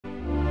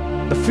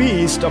the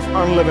Feast of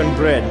Unleavened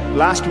Bread.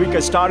 Last week I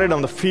started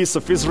on the Feast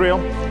of Israel.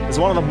 It's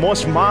one of the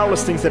most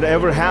marvelous things that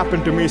ever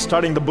happened to me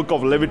studying the book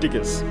of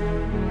Leviticus.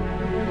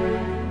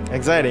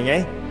 Exciting,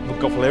 eh?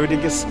 Book of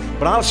Leviticus.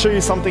 But I'll show you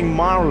something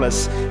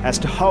marvelous as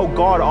to how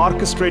God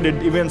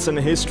orchestrated events in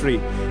history.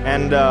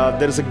 And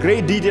there is a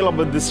great detail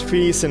about this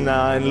feast in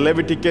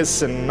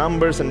Leviticus and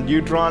Numbers and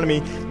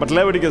Deuteronomy. But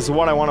Leviticus is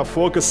what I want to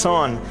focus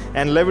on.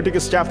 And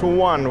Leviticus chapter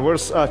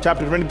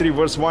 23,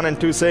 verse 1 and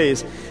 2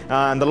 says,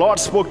 and the Lord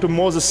spoke to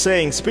Moses,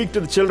 saying, speak to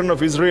the children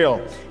of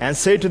Israel, and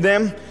say to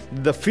them,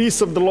 the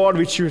feasts of the Lord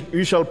which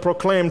you shall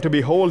proclaim to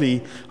be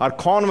holy are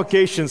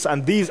convocations,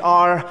 and these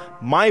are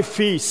my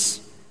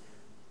feasts.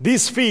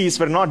 These feasts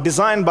were not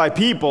designed by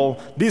people.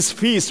 These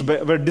feasts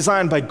were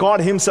designed by God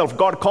Himself.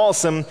 God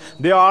calls them.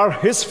 They are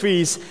His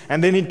feasts,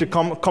 and they need to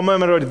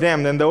commemorate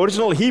them. And the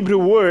original Hebrew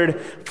word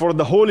for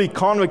the holy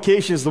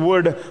convocation is the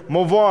word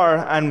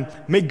movar and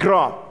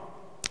migrah,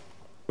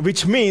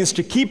 which means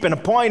to keep an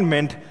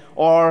appointment,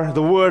 or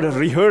the word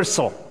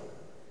rehearsal.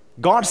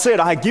 God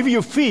said, I give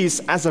you feasts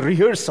as a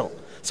rehearsal.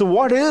 So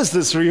what is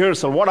this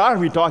rehearsal? What are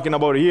we talking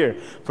about here?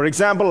 For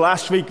example,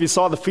 last week we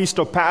saw the Feast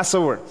of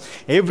Passover.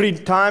 Every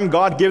time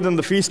God gave them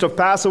the Feast of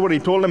Passover, He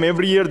told them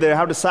every year they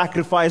have to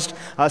sacrifice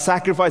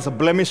a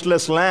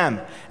blemishless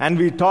lamb. And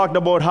we talked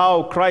about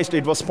how Christ,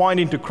 it was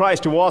pointing to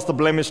Christ who was the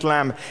blemished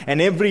lamb.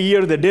 And every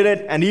year they did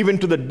it, and even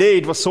to the day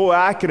it was so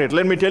accurate.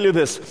 Let me tell you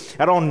this,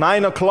 around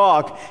 9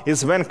 o'clock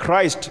is when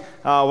Christ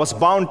was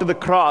bound to the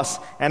cross,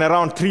 and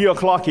around 3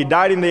 o'clock He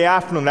died in the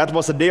afternoon. That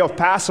was the day of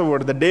Passover,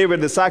 the day where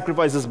they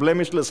sacrificed His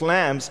blemishless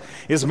lambs,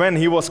 is when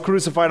He was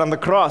crucified on the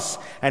cross.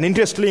 And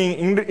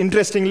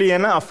interestingly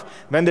enough,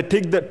 when they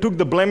took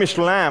the blemished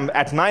lamb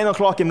at 9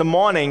 o'clock in the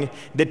morning,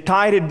 they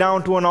tied it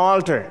down to an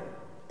altar.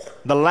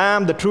 The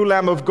lamb, the true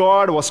Lamb of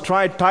God, was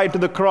tied to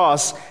the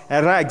cross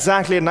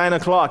exactly at 9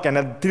 o'clock. And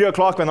at 3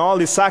 o'clock, when all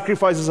these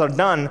sacrifices are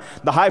done,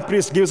 the high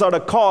priest gives out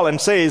a call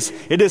and says,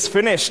 it is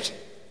finished.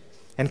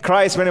 And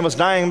Christ, when He was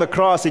dying on the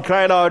cross, He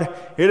cried out,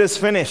 it is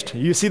finished.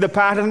 You see the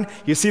pattern?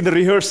 You see the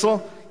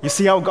rehearsal? You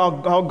see how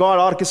God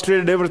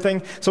orchestrated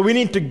everything? So we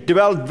need to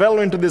delve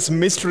into these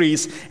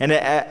mysteries and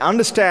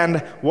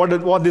understand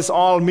what this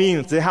all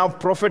means. They have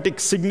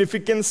prophetic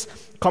significance,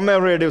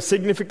 commemorative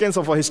significance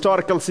of a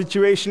historical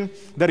situation.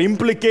 There are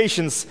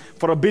implications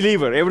for a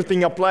believer.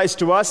 Everything applies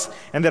to us,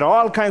 and there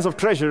are all kinds of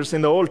treasures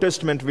in the Old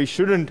Testament we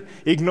shouldn't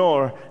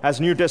ignore as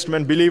New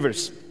Testament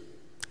believers.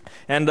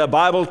 And the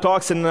Bible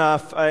talks in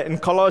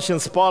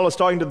Colossians, Paul was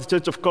talking to the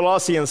church of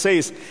Colossae and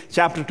says,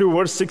 chapter 2,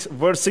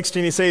 verse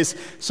 16, he says,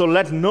 so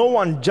let no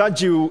one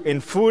judge you in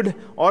food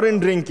or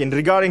in drink in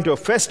regarding to a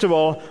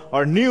festival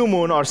or new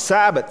moon or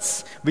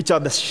Sabbaths, which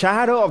are the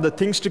shadow of the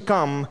things to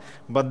come,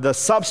 but the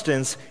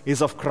substance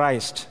is of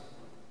Christ.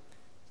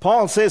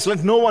 Paul says,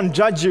 let no one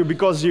judge you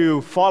because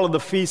you follow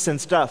the feasts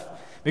and stuff.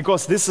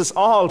 Because this is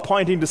all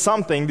pointing to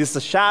something. This is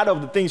a shadow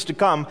of the things to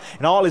come,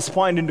 and all is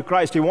pointing to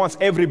Christ. He wants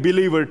every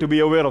believer to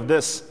be aware of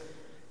this.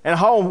 And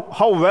how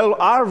well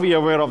are we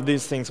aware of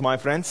these things, my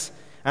friends?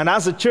 And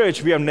as a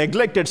church, we have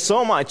neglected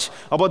so much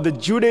about the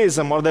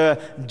Judaism or the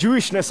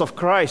Jewishness of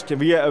Christ.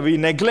 We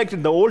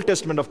neglected the Old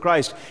Testament of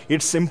Christ.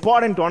 It's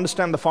important to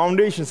understand the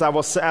foundations.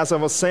 As I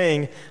was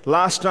saying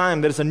last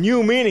time, there's a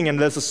new meaning, and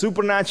there's a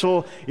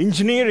supernatural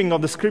engineering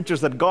of the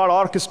scriptures that God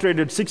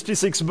orchestrated.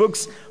 66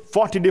 books,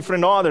 40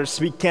 different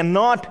authors. We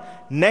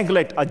cannot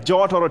neglect a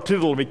jot or a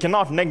tittle. We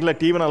cannot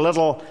neglect even a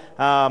little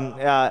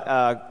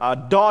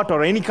a dot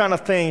or any kind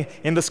of thing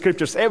in the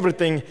scriptures.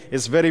 Everything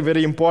is very,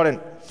 very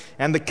important.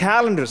 And the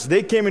calendars,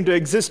 they came into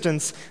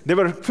existence. There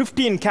were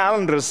 15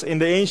 calendars in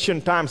the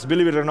ancient times,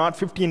 believe it or not,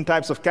 15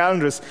 types of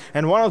calendars.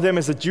 And one of them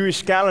is the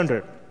Jewish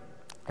calendar.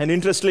 And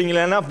interestingly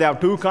enough, they have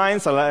two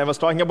kinds. I was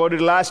talking about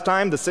it last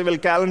time. The civil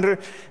calendar,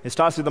 it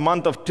starts with the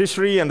month of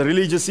Tishri, and the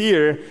religious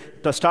year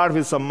to start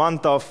with the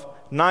month of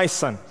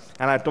Nisan.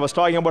 And I was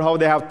talking about how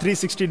they have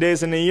 360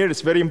 days in a year.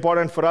 It's very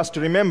important for us to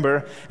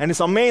remember. And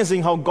it's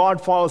amazing how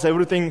God follows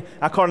everything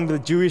according to the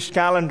Jewish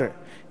calendar.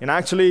 And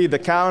actually, the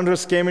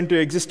calendars came into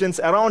existence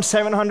around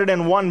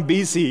 701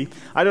 BC.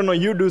 I don't know,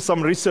 you do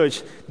some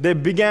research. They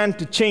began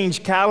to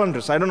change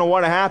calendars. I don't know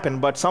what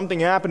happened, but something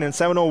happened in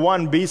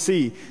 701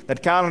 BC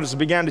that calendars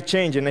began to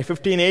change. In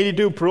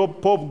 1582,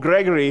 Pope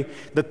Gregory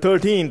the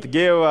 13th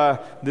gave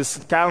this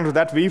calendar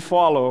that we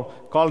follow,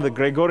 called the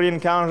Gregorian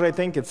calendar, I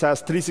think. It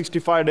has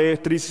 365 days,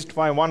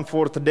 365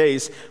 1/4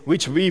 days,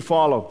 which we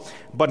follow.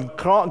 But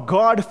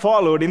God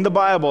followed in the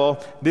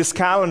Bible this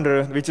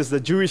calendar, which is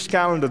the Jewish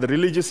calendar, the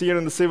religious year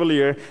and the civil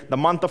year. The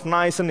month of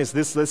Nisan is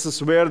this. This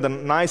is where the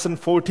Nisan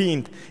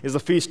 14th is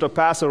the Feast of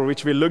Passover,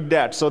 which we looked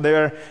at. So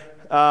there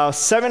are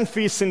 7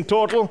 feasts in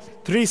total,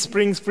 3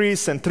 spring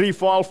feasts and 3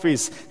 fall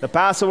feasts. The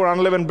Passover,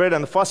 unleavened bread,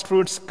 and the first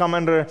fruits come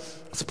under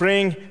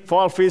spring.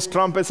 Fall feast,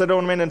 trumpets,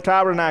 adornment, and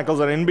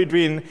tabernacles are in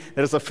between.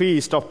 There is a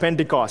feast of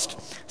Pentecost.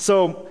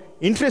 So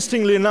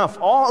interestingly enough,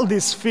 all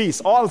these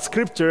feasts, all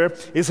scripture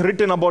is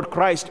written about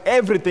Christ.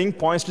 Everything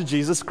points to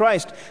Jesus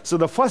Christ. So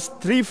the first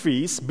 3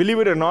 feasts, believe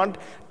it or not,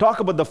 talk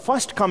about the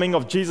first coming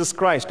of Jesus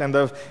Christ. And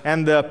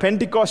the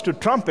Pentecostal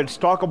trumpets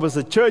talk about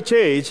the church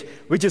age,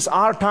 which is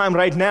our time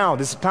right now.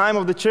 This is the time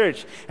of the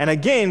church. And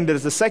again, there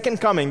is the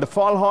second coming. The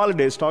fall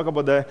holidays talk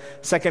about the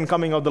second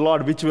coming of the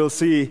Lord, which we'll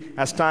see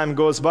as time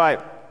goes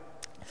by.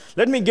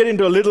 Let me get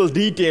into a little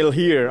detail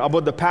here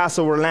about the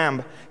Passover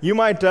lamb. You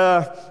might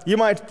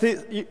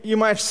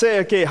say,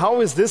 okay,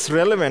 how is this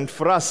relevant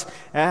for us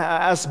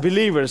as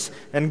believers?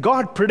 And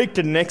God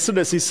predicted in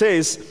Exodus, He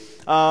says,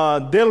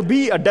 there'll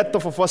be a death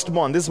of a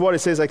firstborn. This is what it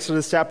says,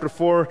 Exodus chapter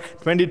 4,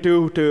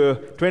 22 to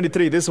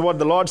 23. This is what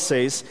the Lord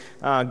says.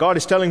 God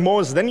is telling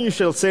Moses, then you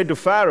shall say to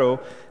Pharaoh,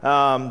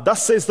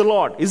 thus says the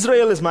Lord,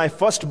 Israel is my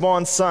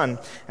firstborn son.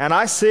 And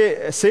I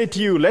say to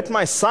you, let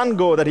my son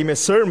go that he may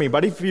serve me.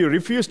 But if you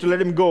refuse to let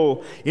him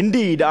go,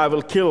 indeed I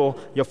will kill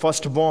your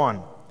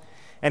firstborn.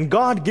 And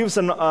God gives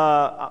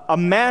a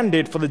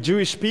mandate for the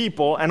Jewish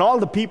people and all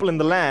the people in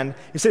the land.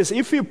 He says,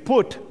 if you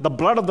put the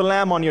blood of the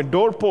lamb on your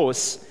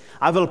doorposts,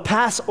 I will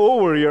pass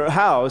over your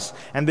house,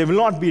 and there will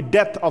not be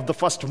death of the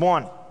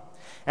firstborn.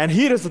 And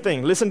here is the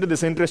thing. Listen to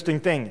this interesting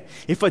thing.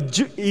 If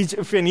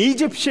an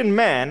Egyptian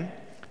man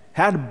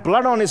had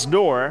blood on his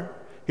door,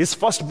 his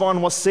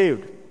firstborn was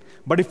saved.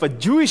 But if a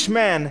Jewish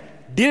man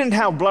didn't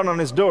have blood on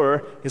his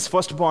door, his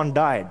firstborn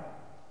died.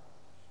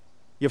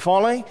 You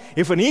following?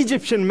 If an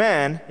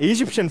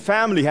Egyptian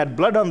family had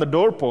blood on the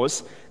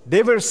doorpost,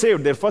 they were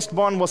saved. Their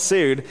firstborn was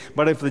saved.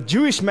 But if the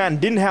Jewish man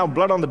didn't have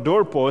blood on the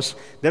doorpost,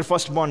 their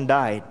firstborn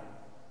died.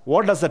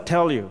 What does that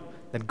tell you?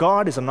 That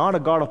God is not a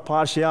God of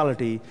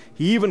partiality.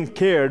 He even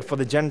cared for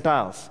the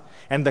Gentiles.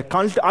 And the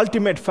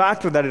ultimate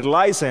factor that it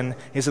lies in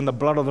is in the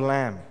blood of the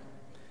Lamb.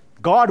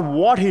 God,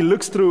 what He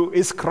looks through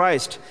is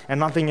Christ and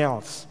nothing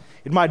else.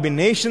 It might be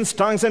nations,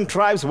 tongues, and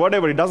tribes,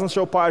 whatever. It doesn't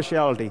show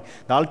partiality.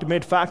 The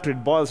ultimate factor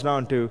it boils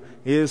down to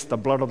is the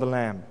blood of the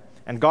Lamb.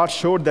 And God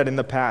showed that in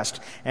the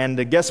past.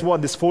 And guess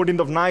what? This 14th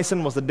of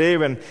Nisan was the day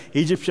when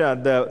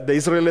the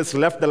Israelites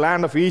left the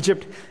land of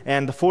Egypt.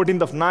 And the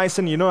 14th of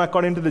Nisan,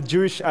 according to the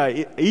Jewish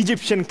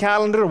Egyptian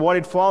calendar, what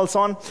it falls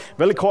on.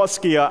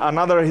 Velikovsky,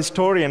 another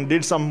historian,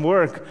 did some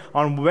work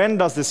on when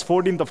does this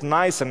 14th of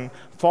Nisan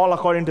fall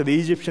according to the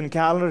Egyptian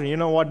calendar. You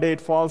know what day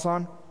it falls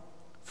on?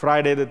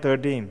 Friday the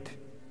 13th.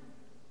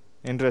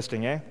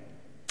 Interesting, eh?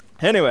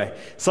 Anyway,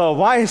 so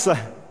why is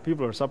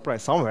people are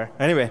surprised somewhere.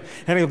 Anyway,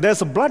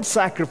 there's a blood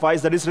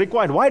sacrifice that is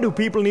required. Why do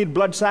people need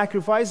blood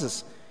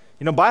sacrifices?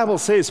 Bible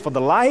says, for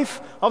the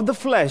life of the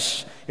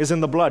flesh is in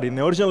the blood. In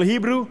the original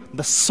Hebrew,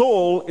 the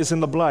soul is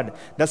in the blood.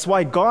 That's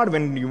why God,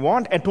 when you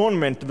want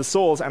atonement to the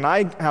souls, and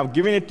I have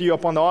given it to you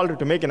upon the altar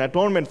to make an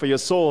atonement for your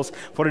souls,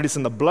 for it is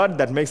in the blood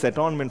that makes the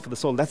atonement for the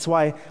soul. That's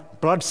why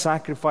blood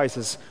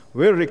sacrifices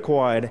were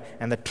required,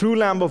 and the true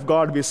Lamb of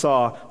God we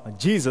saw,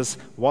 Jesus,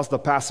 was the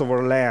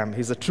Passover Lamb.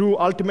 He's a true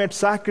ultimate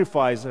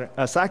sacrifice,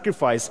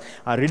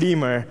 a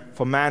redeemer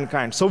for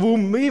mankind. So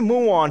we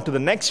move on to the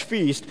next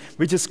feast,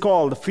 which is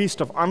called the Feast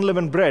of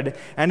Unleavened Bread,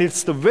 and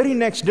it's the very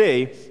next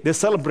day they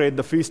celebrate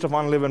the Feast of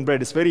Unleavened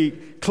Bread. It's very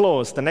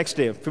close. The next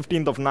day,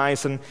 15th of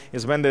Nisan,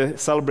 is when they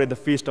celebrate the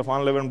Feast of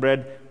Unleavened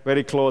Bread,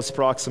 very close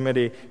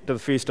proximity to the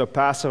Feast of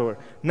Passover.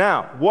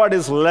 Now, what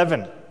is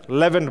leaven?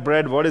 Leavened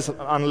bread, what is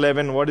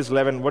unleavened, what is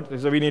leaven?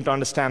 So we need to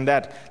understand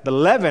that. The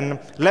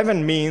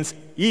leaven means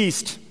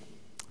yeast.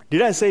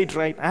 Did I say it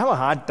right? I have a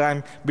hard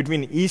time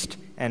between east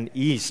and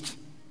east.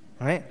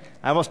 Right?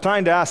 I was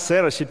trying to ask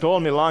Sarah, she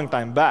told me a long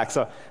time back.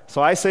 So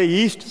I say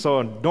yeast,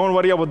 so don't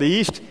worry about the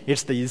yeast.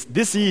 It's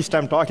this yeast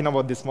I'm talking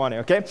about this morning,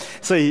 okay?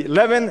 So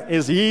leaven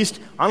is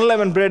yeast,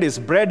 unleavened bread is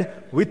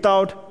bread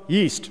without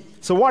yeast.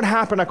 So what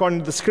happened according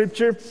to the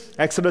scripture?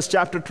 Exodus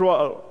chapter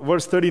 12,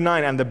 verse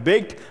 39, and they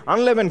baked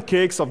unleavened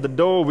cakes of the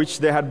dough which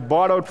they had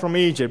bought out from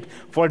Egypt,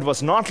 for it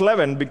was not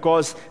leavened,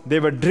 because they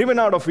were driven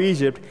out of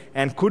Egypt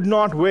and could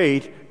not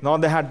wait, nor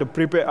they had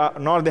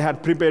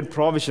prepared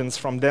provisions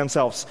from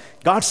themselves.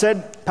 God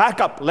said,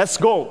 pack up, let's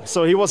go.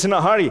 So He was in a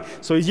hurry.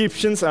 So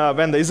Egyptians,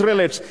 when the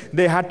Israelites,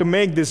 they had to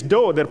make this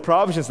dough, their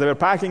provisions, they were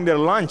packing their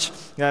lunch.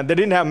 They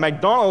didn't have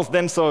McDonald's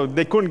then, so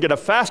they couldn't get a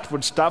fast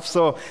food stuff,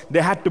 so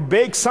they had to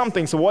bake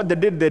something. So what they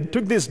did, they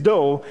took this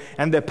dough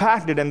and they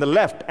packed it and they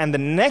left. And the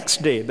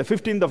next day, the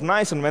 15th of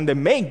Nisan, when they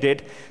made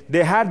it,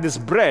 they had this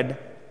bread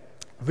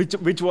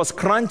which was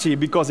crunchy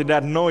because it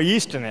had no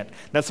yeast in it.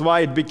 That's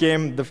why it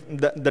became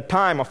the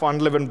time of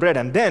unleavened bread.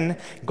 And then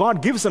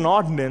God gives an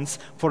ordinance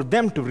for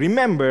them to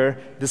remember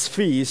this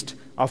feast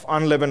of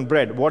unleavened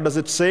bread. What does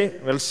it say?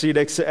 Well, see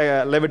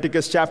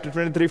Leviticus chapter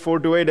 23,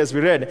 4-8 as we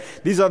read.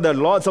 These are the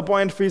Lord's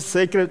appointed feasts,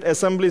 sacred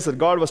assemblies that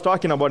God was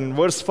talking about. In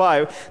verse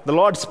 5, the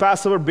Lord's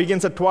Passover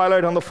begins at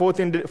twilight on the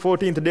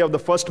 14th day of the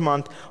first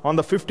month. On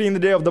the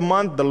 15th day of the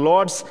month, the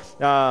Lord's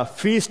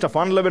feast of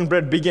unleavened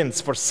bread begins.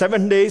 For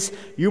 7 days,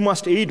 you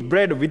must eat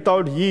bread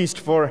without yeast.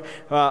 For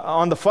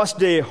on the first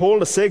day,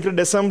 hold a sacred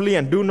assembly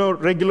and do no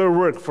regular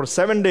work. For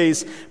 7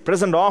 days,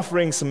 present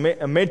offerings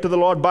made to the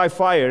Lord by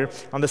fire.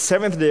 On the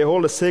 7th day,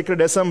 hold a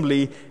sacred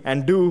assembly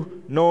and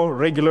do no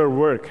regular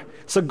work.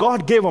 So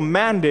God gave a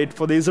mandate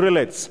for the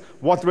Israelites.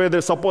 What were they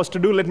supposed to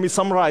do? Let me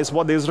summarize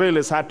what the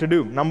Israelites had to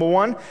do. Number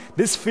one,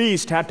 this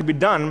feast had to be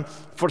done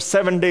for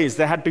 7 days.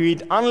 They had to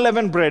eat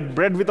unleavened bread,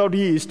 bread without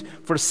yeast,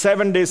 for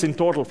 7 days in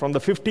total, from the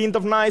 15th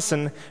of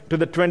Nisan to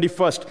the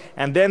 21st.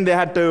 And then they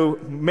had to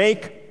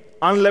make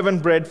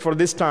unleavened bread for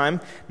this time.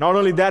 Not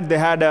only that, they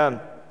had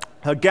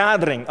a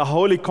gathering, a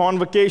holy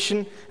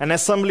convocation, an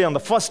assembly on the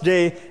first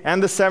day,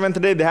 and the 7th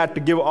day they had to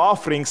give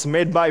offerings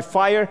made by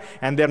fire,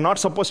 and they're not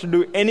supposed to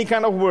do any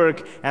kind of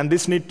work, and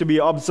this needs to be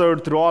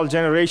observed through all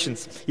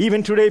generations.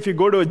 Even today, if you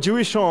go to a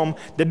Jewish home,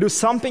 they do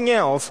something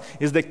else,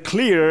 is they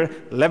clear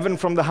leaven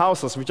from the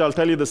houses, which I'll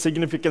tell you the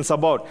significance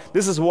about.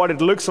 This is what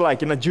it looks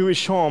like in a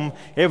Jewish home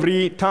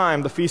every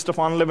time the Feast of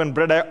Unleavened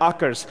Bread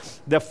occurs.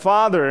 The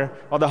father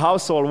of the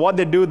household, what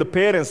they do, the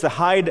parents, they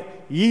hide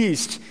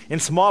yeast in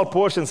small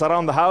portions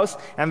around the house,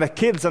 and the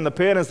kids and the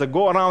parents, they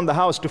go around the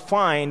house to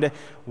find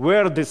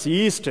where this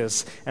yeast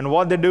is. And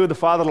what they do, the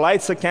father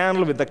lights a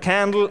candle with a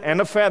candle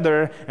and a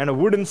feather and a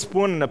wooden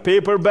spoon and a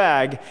paper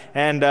bag,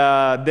 and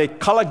they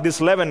collect this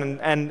leaven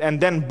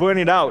and then burn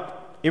it out.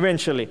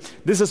 Eventually,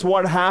 this is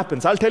what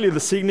happens. I'll tell you the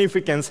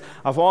significance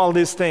of all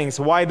these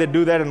things, why they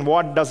do that, and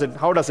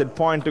how does it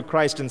point to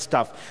Christ and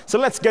stuff. So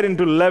let's get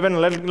into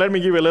leaven. Let me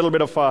give you a little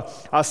bit of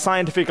a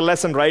scientific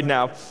lesson right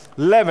now.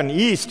 Leaven,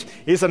 yeast,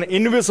 is an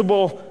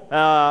invisible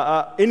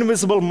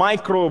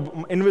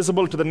microbe,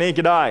 invisible to the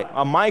naked eye.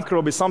 A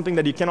microbe is something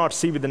that you cannot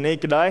see with the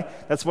naked eye.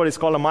 That's what is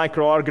called a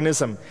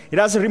microorganism. It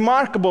has a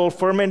remarkable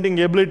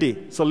fermenting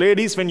ability. So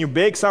ladies, when you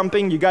bake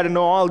something, you got to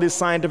know all these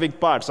scientific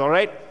parts, all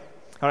right?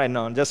 All right,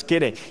 no, I'm just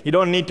kidding. You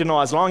don't need to know.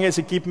 As long as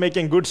you keep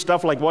making good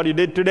stuff like what you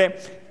did today,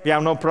 we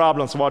have no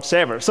problems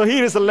whatsoever. So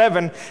here is the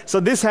leaven. So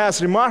this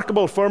has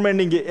remarkable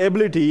fermenting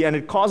ability, and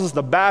it causes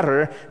the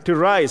batter to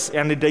rise,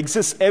 and it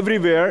exists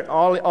everywhere,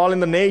 all in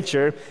the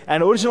nature.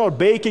 And original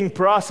baking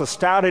process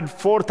started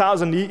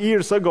 4,000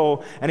 years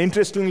ago, and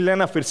interestingly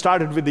enough, it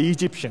started with the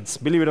Egyptians.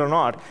 Believe it or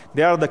not,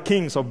 they are the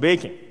kings of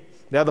baking.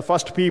 They are the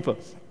first people.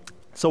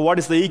 So what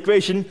is the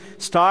equation?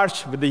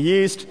 Starch with the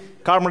yeast,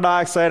 carbon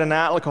dioxide, and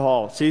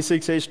alcohol.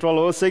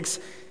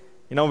 C6H12O6,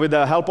 with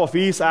the help of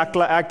yeast, act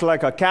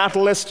like a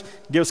catalyst,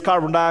 gives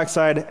carbon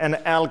dioxide and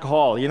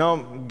alcohol.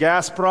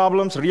 Gas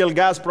problems, real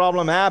gas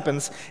problem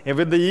happens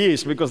with the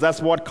yeast, because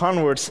that's what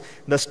converts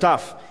the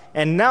stuff.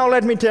 And now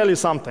let me tell you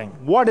something.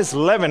 What is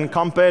leaven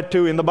compared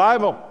to in the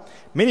Bible?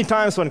 Many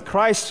times when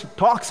Christ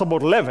talks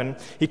about leaven,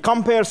 he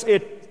compares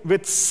it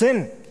with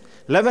sin.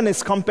 Leaven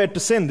is compared to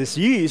sin. This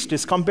yeast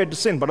is compared to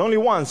sin. But only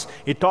once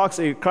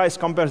Christ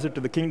compares it to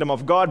the kingdom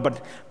of God.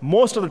 But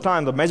most of the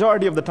time, the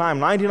majority of the time,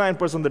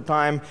 99% of the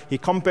time, he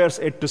compares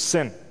it to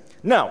sin.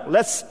 Now,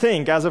 let's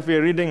think as if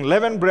we're reading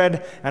leavened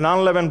bread and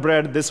unleavened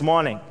bread this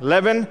morning.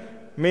 Leaven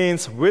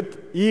means with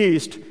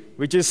yeast,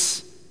 which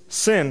is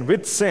sin,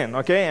 with sin,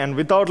 okay? And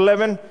without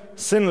leaven,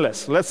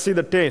 sinless. Let's see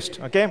the taste,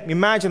 okay?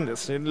 Imagine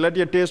this. Let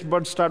your taste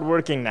buds start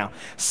working now.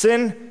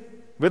 Sin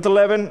with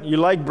leaven. You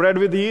like bread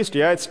with yeast?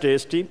 Yeah, it's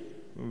tasty.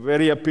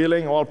 Very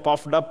appealing, all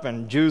puffed up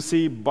and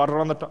juicy, butter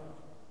on the top.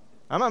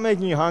 I'm not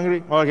making you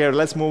hungry. Okay,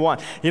 let's move on.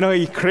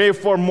 You crave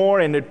for more,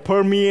 and it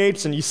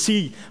permeates, and you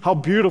see how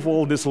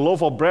beautiful this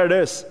loaf of bread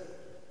is.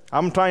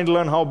 I'm trying to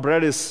learn how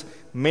bread is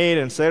made,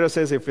 and Sarah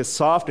says if it's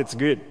soft, it's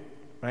good,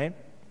 right?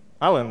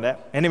 I learned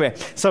that. Anyway,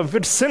 so if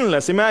it's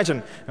sinless,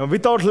 imagine.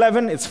 Without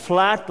leaven, it's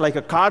flat like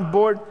a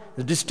cardboard.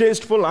 It's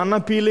distasteful,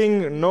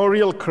 unappealing, no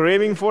real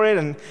craving for it,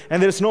 and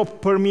there's no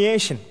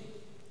permeation.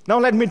 Now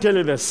let me tell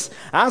you this.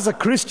 As a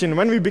Christian,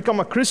 when we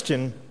become a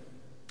Christian,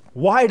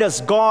 why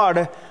does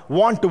God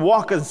want to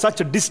walk in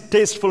such a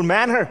distasteful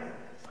manner?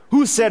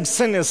 Who said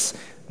sin is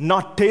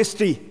not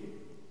tasty?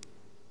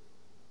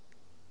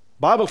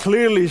 Bible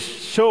clearly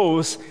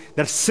shows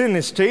that sin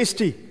is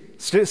tasty.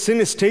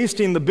 Sin is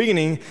tasty in the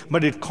beginning,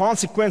 but its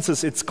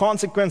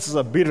consequences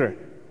are bitter.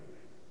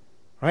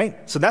 Right?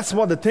 So that's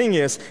what the thing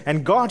is.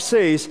 And God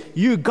says,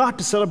 you got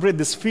to celebrate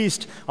this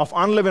feast of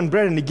unleavened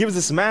bread, and he gives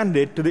this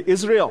mandate to the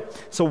Israel.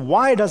 So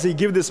why does he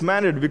give this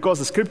mandate? Because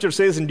the scripture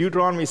says in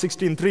Deuteronomy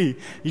 16:3,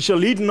 you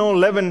shall eat no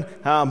leavened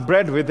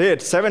bread with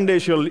it. 7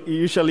 days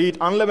you shall eat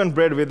unleavened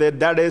bread with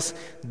it. That is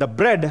the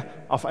bread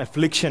of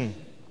affliction.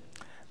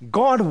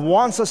 God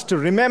wants us to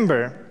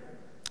remember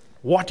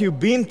what you've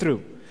been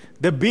through.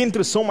 They've been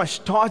through so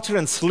much torture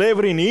and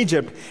slavery in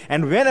Egypt,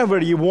 and whenever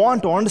you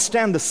want to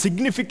understand the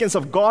significance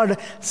of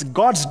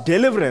God's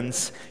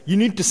deliverance, you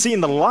need to see in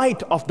the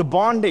light of the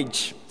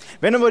bondage.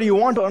 Whenever you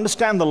want to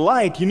understand the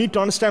light, you need to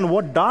understand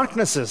what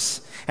darkness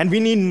is. And we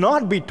need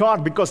not be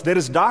taught, because there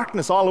is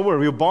darkness all over.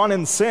 We're born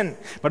in sin.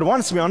 But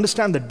once we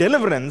understand the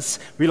deliverance,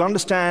 we'll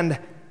understand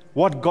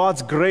what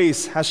God's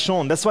grace has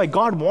shown. That's why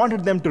God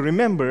wanted them to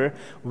remember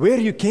where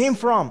you came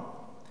from.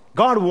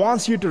 God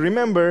wants you to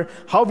remember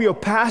how your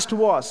past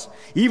was.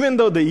 Even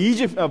though the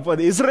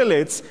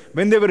Israelites,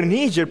 when they were in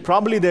Egypt,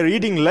 probably they're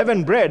eating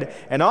leavened bread,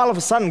 and all of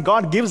a sudden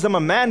God gives them a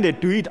mandate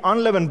to eat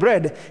unleavened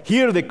bread.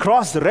 Here they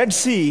crossed the Red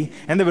Sea,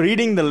 and they were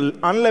eating the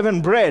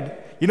unleavened bread.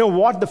 You know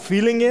what the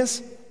feeling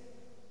is?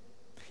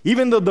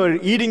 Even though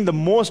they're eating the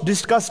most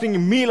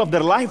disgusting meal of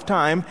their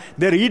lifetime,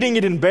 they're eating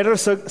it in better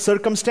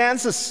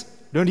circumstances.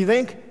 Don't you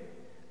think?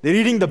 They're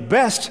eating the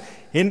best,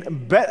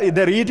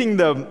 they're eating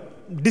the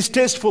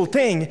distasteful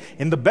thing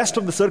in the best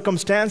of the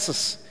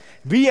circumstances.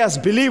 We as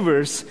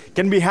believers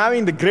can be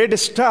having the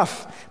greatest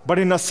stuff, but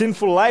in a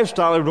sinful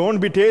lifestyle, it won't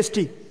be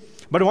tasty.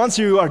 But once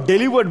you are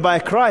delivered by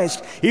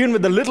Christ, even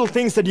with the little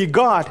things that you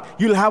got,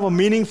 you'll have a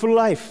meaningful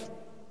life.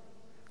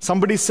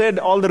 Somebody said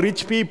all the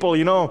rich people,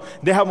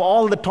 they have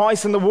all the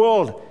toys in the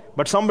world,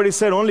 but somebody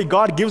said only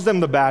God gives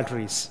them the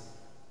batteries.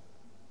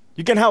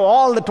 You can have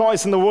all the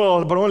toys in the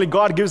world, but only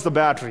God gives the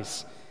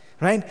batteries.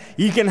 Right?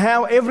 You can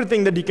have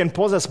everything that you can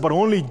possess, but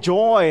only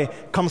joy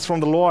comes from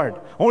the Lord.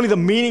 Only the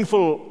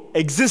meaningful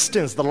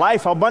existence, the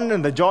life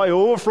abundant, the joy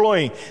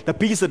overflowing, the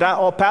peace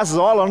that passes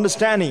all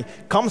understanding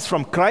comes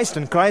from Christ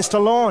and Christ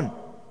alone.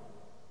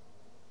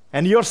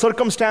 And your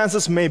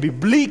circumstances may be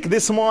bleak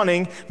this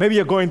morning. Maybe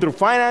you're going through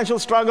financial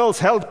struggles,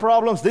 health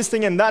problems, this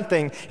thing and that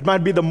thing. It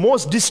might be the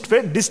most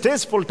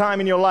distasteful time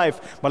in your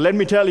life. But let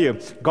me tell you,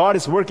 God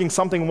is working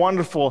something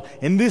wonderful.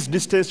 In this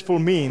distasteful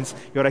means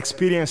you're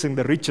experiencing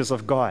the riches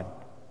of God.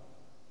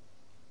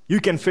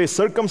 You can face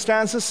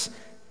circumstances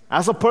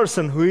as a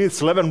person who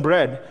eats leavened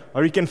bread,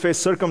 or you can face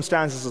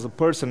circumstances as a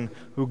person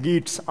who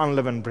eats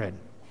unleavened bread.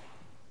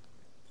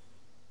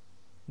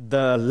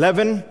 The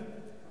leaven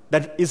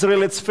that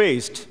Israelites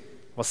faced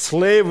was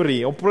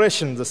slavery,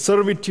 oppression, the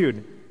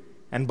servitude.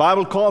 And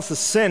Bible calls it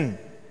sin.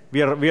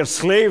 We are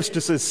slaves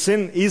to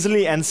sin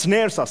easily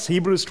ensnares us.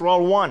 Hebrews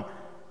 12:1.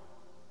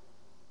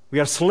 We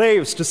are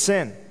slaves to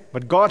sin,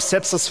 but God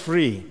sets us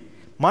free.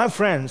 My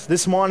friends,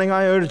 this morning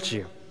I urge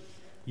you,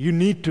 you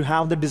need to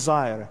have the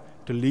desire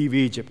to leave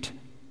Egypt.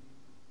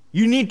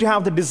 You need to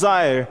have the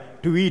desire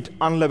to eat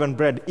unleavened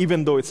bread,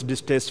 even though it's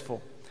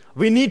distasteful.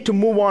 We need to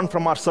move on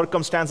from our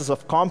circumstances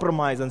of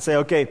compromise and say,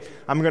 okay,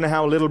 I'm going to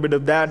have a little bit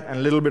of that and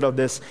a little bit of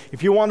this.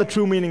 If you want the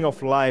true meaning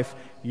of life,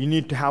 you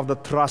need to have the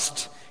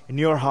thrust in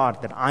your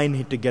heart that I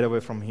need to get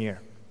away from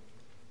here.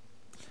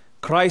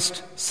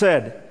 Christ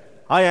said,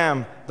 I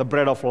am the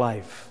bread of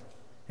life.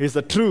 He is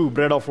the true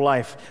bread of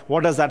life.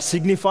 What does that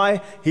signify?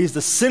 He is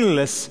the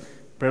sinless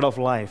bread of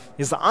life.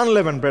 He's the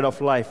unleavened bread of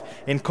life.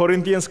 In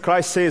Corinthians,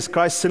 Christ says,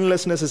 Christ's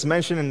sinlessness is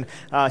mentioned in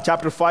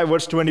chapter 5,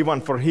 verse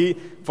 21.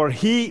 For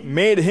he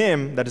made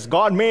him, that is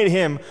God made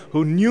him,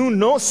 who knew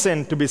no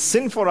sin to be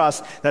sin for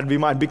us, that we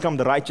might become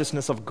the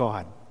righteousness of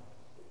God.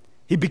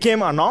 He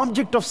became an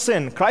object of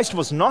sin. Christ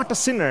was not a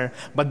sinner,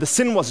 but the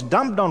sin was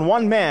dumped on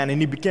one man,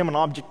 and he became an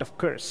object of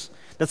curse.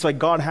 That's why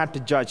God had to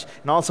judge.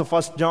 And also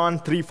 1 John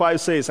 3:5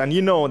 says, and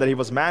you know that he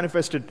was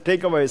manifested to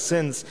take away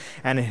sins,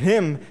 and in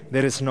him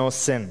there is no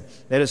sin.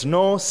 There is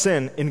no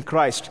sin in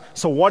Christ.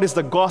 So what is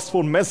the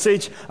gospel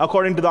message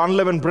according to the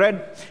unleavened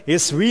bread?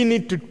 Is we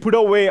need to put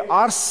away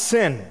our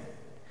sin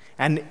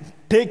and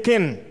take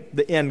in,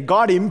 and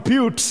God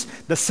imputes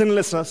the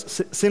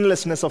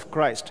sinlessness of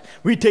Christ.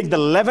 We take the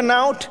leaven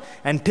out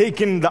and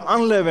take in the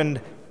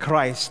unleavened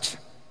Christ,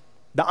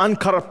 the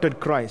uncorrupted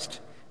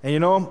Christ.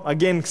 And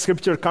again,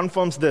 Scripture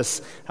confirms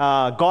this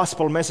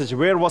gospel message.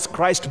 Where was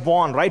Christ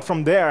born? Right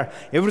from there,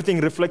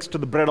 everything reflects to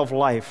the bread of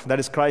life. That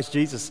is Christ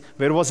Jesus.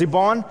 Where was he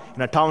born?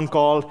 In a town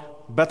called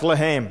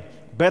Bethlehem.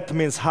 Beth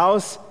means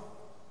house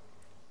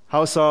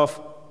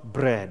of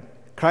bread.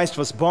 Christ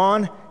was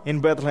born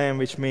in Bethlehem,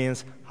 which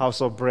means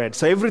house of bread.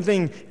 So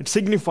everything, it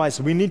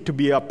signifies we need to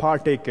be a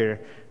partaker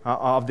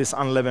of this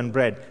unleavened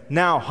bread.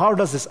 Now, how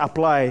does this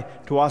apply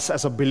to us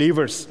as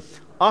believers?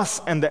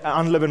 Us and the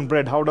unleavened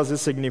bread, how does it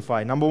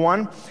signify? Number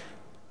one,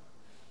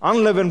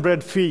 unleavened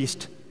bread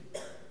feast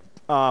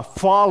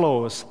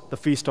follows the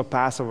feast of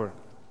Passover.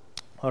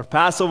 Or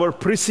Passover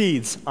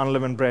precedes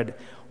unleavened bread.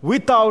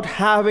 Without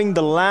having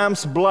the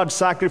lamb's blood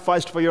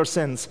sacrificed for your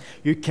sins,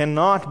 you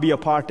cannot be a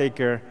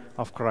partaker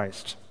of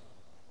Christ.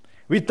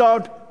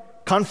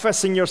 Without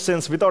confessing your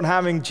sins, without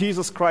having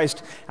Jesus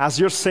Christ as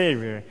your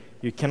Savior,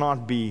 you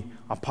cannot be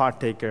a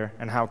partaker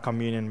and have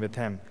communion with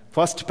him.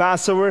 First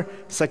Passover,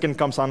 second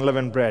comes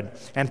unleavened bread.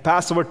 And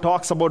Passover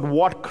talks about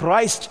what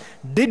Christ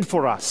did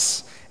for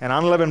us. And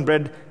unleavened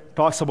bread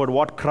talks about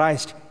what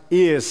Christ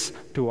is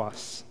to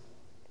us.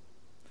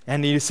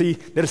 And you see,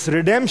 there's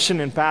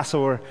redemption in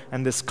Passover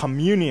and this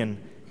communion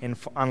in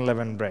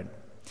unleavened bread.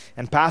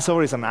 And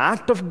Passover is an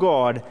act of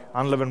God.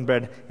 Unleavened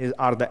bread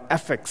are the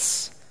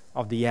effects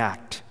of the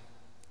act.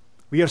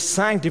 We are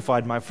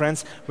sanctified, my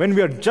friends. When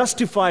we are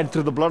justified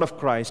through the blood of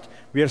Christ,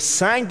 we are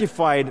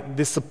sanctified.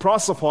 This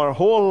process of our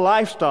whole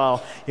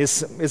lifestyle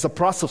is a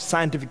process of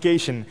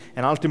sanctification,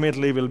 and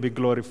ultimately will be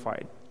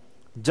glorified.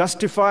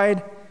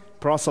 Justified,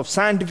 process of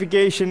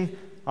sanctification,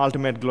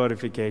 ultimate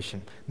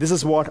glorification. This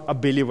is what a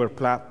believer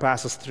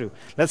passes through.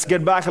 Let's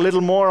get back a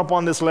little more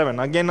upon this leaven.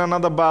 Again,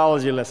 another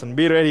biology lesson.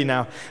 Be ready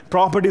now.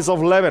 Properties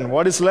of leaven.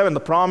 What is leaven? The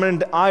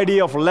prominent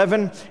idea of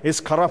leaven is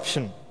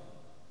corruption.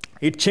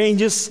 It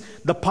changes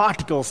the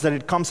particles that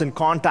it comes in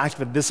contact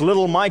with. This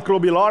little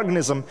microbial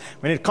organism,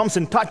 when it comes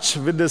in touch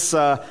with this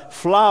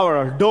flour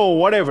or dough,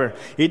 whatever,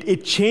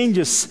 it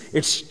changes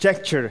its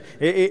texture.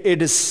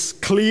 It is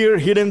clear,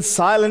 hidden,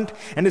 silent,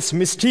 and it's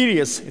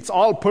mysterious. It's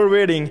all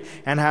pervading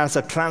and has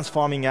a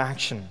transforming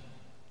action.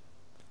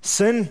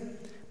 Sin,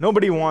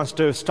 nobody wants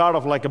to start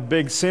off like a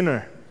big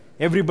sinner.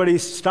 Everybody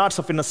starts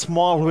off in a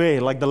small way,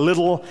 like the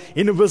little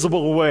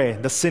invisible way.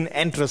 The sin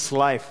enters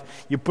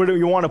life. You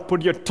want to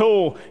put your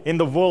toe in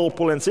the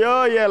whirlpool and say,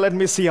 oh yeah, let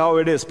me see how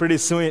it is. Pretty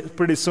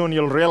soon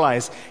you'll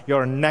realize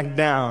you're neck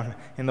down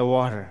in the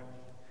water.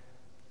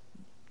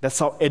 That's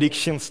how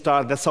addictions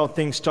start. That's how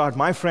things start.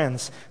 My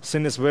friends,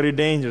 sin is very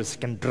dangerous.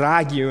 It can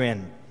drag you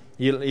in.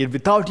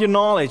 Without your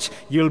knowledge,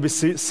 you'll be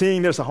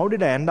seeing this. How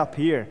did I end up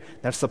here?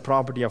 That's the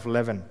property of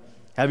leaven.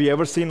 Have you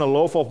ever seen a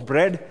loaf of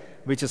bread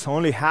which is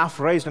only half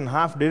raised and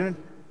half didn't?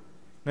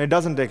 No, it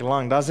doesn't take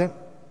long, does it?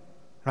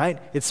 Right?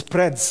 It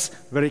spreads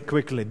very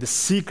quickly. The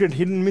secret,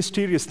 hidden,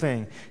 mysterious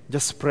thing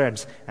just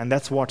spreads, and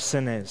that's what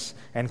sin is.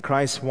 And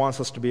Christ wants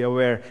us to be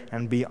aware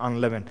and be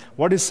unleavened.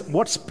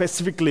 What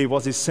specifically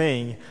was he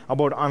saying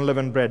about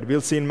unleavened bread?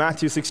 We'll see in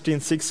Matthew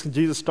 16:6,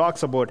 Jesus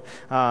talks about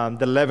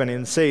the leaven,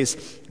 and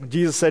says,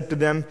 Jesus said to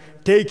them,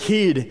 "Take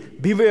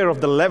heed, beware of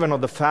the leaven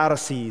of the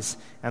Pharisees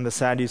and the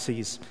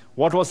Sadducees."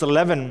 What was the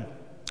leaven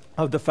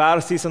of the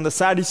Pharisees and the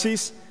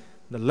Sadducees?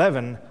 The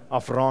leaven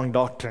of wrong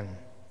doctrine.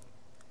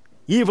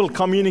 Evil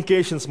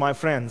communications, my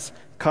friends,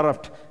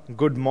 corrupt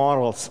good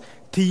morals.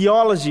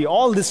 Theology,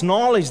 all this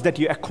knowledge that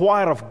you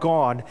acquire of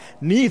God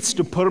needs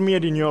to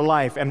permeate in your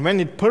life. And when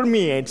it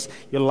permeates,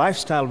 your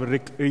lifestyle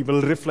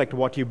will reflect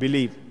what you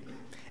believe.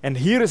 And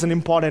here is an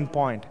important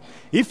point.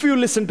 If you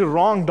listen to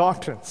wrong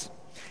doctrines,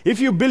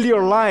 if you build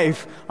your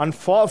life on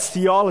false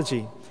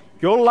theology,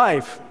 your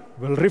life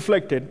will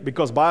reflect it,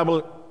 because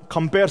Bible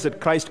compares it,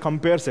 Christ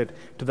compares it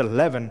to the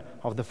leaven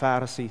of the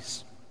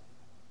Pharisees.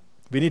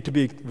 We need to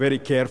be very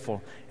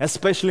careful,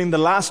 especially in the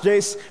last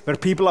days where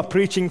people are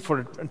preaching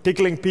for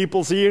tickling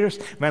people's ears,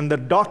 when the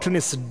doctrine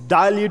is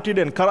diluted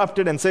and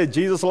corrupted and say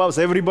Jesus loves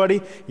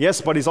everybody.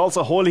 Yes, but he's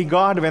also holy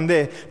God. When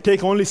they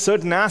take only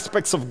certain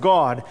aspects of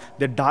God,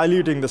 they're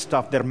diluting the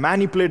stuff. They're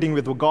manipulating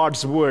with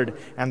God's word,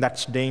 and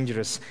that's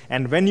dangerous.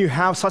 And when you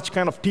have such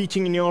kind of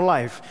teaching in your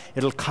life,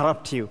 it'll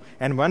corrupt you.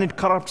 And when it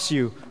corrupts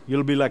you,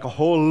 you'll be like a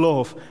whole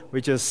loaf,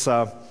 which is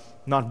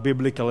not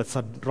biblical. It's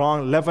a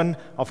wrong leaven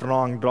of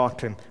wrong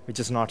doctrine,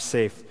 which is not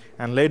safe.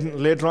 And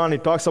later on,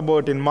 it talks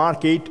about in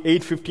Mark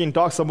 8:15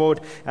 talks about,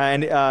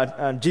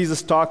 and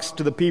Jesus talks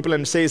to the people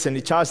and says, and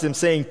he charges them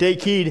saying,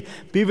 "Take heed,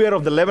 beware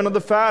of the leaven of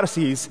the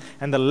Pharisees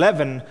and the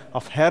leaven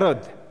of Herod."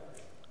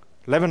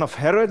 Leaven of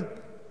Herod?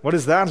 What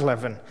is that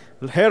leaven?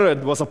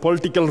 Herod was a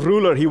political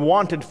ruler. He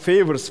wanted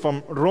favors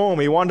from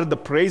Rome. He wanted the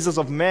praises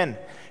of men.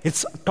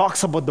 It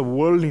talks about the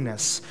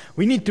worldliness.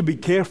 We need to be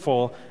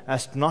careful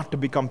as not to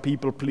become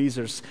people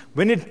pleasers.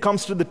 When it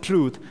comes to the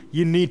truth,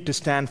 you need to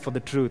stand for the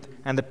truth,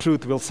 and the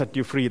truth will set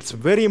you free. It's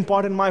very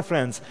important, my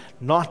friends,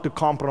 not to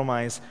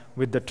compromise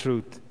with the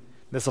truth.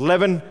 There's a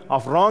leaven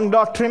of wrong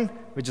doctrine,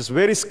 which is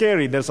very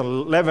scary. There's a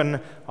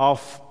leaven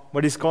of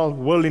what is called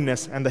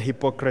worldliness and the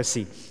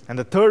hypocrisy. And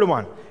the third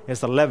one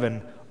is the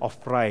leaven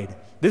of pride.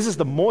 This is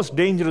the most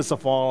dangerous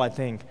of all, I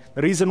think.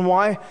 The reason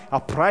why: a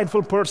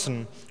prideful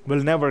person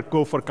will never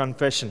go for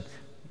confession.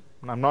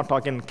 I'm not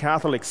talking in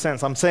Catholic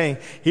sense. I'm saying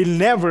he'll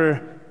never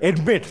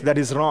admit that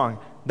he's wrong.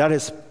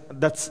 That's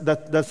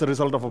the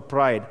result of a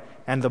pride.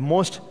 And the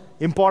most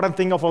important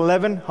thing of a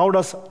leaven, how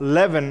does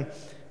leaven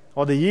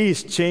or the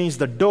yeast change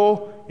the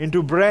dough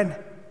into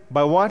bread?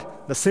 By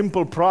what? The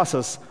simple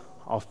process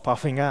of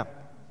puffing up.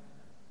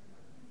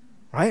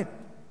 Right?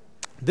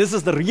 This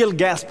is the real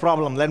gas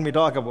problem. Let me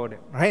talk about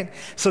it, right?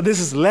 So this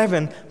is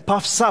leaven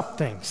puffs up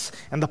things.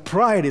 And the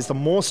pride is the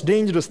most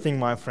dangerous thing,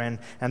 my friend.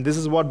 And this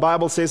is what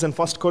Bible says in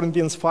 1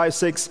 Corinthians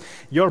 5:6.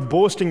 Your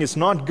boasting is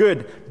not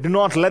good. Do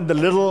not let the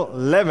little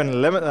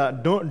leaven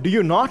do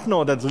you not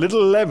know that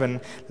little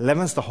leaven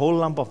leavens the whole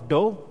lump of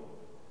dough?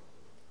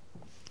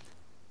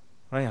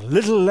 Right? A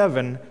little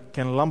leaven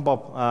can lump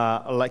up,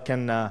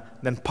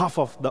 then puff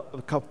of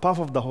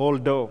the whole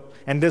dough.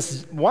 And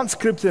there's one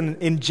scripture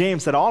in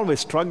James that I always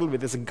struggle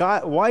with. Is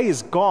why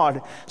is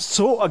God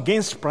so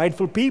against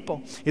prideful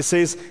people? It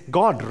says,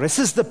 God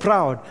resists the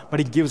proud, but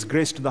he gives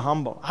grace to the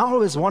humble. I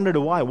always wondered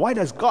why. Why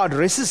does God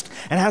resist,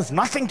 and it has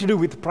nothing to do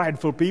with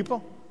prideful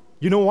people?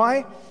 You know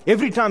why?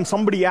 Every time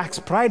somebody acts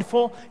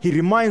prideful, he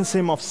reminds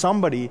him of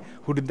somebody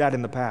who did that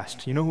in the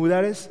past. You know who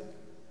that is?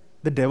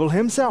 The devil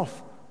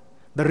himself.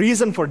 The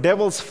reason for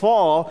devil's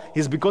fall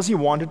is because he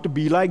wanted to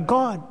be like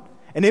God.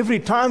 And every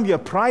time we are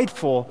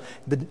prideful,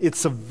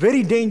 it's a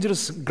very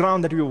dangerous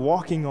ground that we're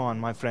walking on,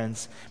 my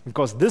friends,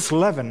 because this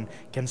leaven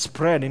can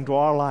spread into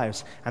our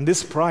lives, and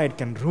this pride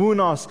can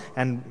ruin us,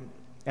 and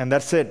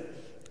that's it.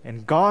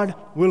 And God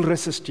will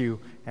resist you,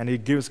 and he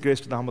gives grace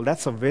to the humble.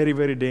 That's a very,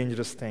 very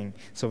dangerous thing.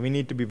 So we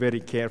need to be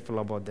very careful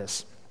about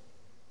this.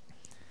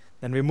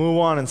 Then we move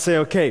on and say,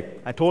 okay,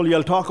 I told you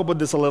I'll talk about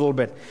this a little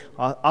bit.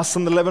 Us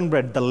and the leavened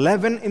bread. The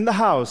leaven in the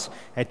house.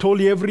 I told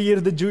you every year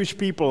the Jewish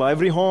people,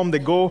 every home they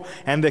go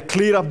and they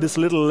clear up this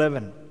little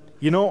leaven.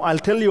 You know, I'll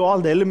tell you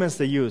all the elements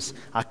they use.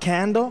 A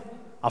candle,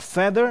 a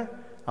feather,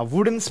 a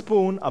wooden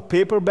spoon, a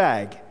paper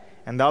bag,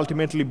 and they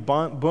ultimately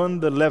burn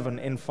the leaven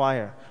in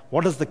fire.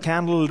 What does the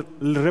candle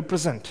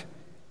represent?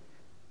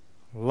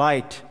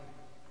 Light.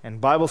 And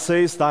Bible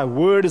says, thy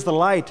word is the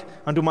light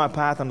unto my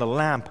path and the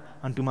lamp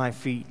unto my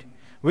feet.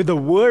 With the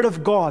word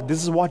of God,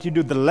 this is what you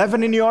do. The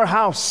leaven in your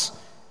house,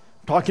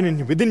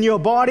 within your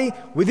body,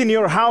 within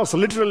your house,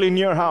 literally in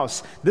your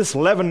house. This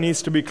leaven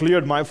needs to be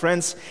cleared, my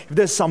friends. If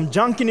there's some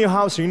junk in your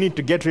house, you need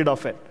to get rid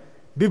of it.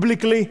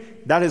 Biblically,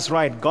 that is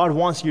right. God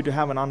wants you to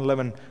have an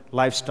unleavened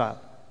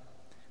lifestyle.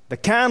 The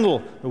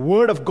candle, the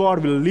word of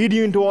God will lead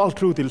you into all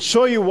truth. It'll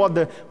show you what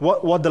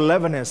the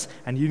leaven is.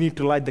 And you need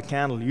to light the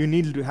candle. You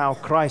need to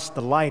have Christ,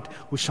 the light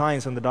who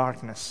shines in the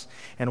darkness.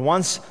 And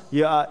once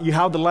you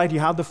have the light, you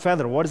have the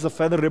feather. What does the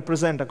feather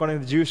represent? According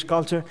to the Jewish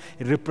culture,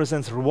 it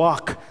represents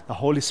Ruach, the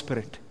Holy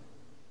Spirit.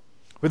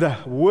 With the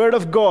word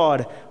of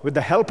God, with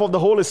the help of the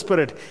Holy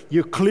Spirit,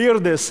 you clear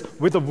this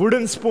with a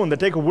wooden spoon. They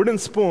take a wooden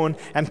spoon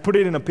and put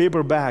it in a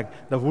paper bag.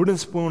 The wooden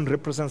spoon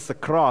represents the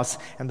cross,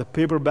 and the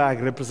paper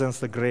bag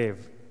represents the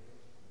grave.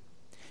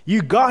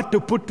 You got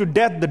to put to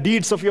death the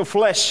deeds of your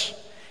flesh.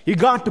 You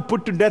got to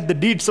put to death the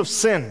deeds of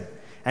sin.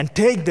 And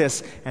take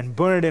this and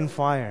burn it in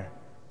fire.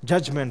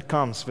 Judgment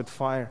comes with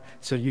fire.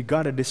 So you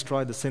got to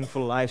destroy the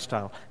sinful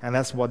lifestyle. And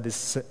that's what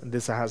this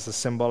has a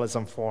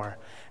symbolism for.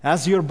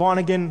 As you're born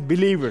again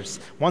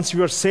believers, once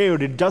you are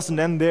saved, it doesn't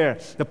end there.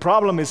 The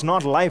problem is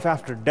not life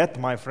after death,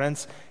 my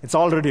friends. It's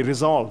already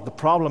resolved. The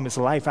problem is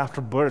life after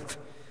birth.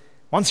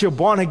 Once you're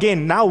born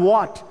again, now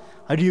what?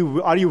 Are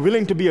you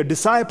willing to be a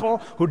disciple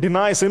who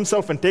denies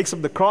himself and takes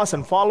up the cross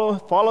and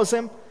follows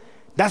him?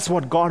 That's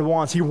what God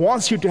wants. He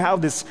wants you to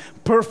have this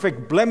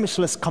perfect,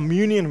 blemishless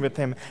communion with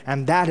him,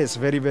 and that is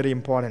very, very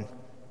important.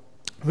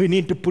 We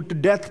need to put to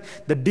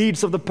death the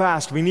deeds of the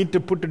past. We need to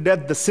put to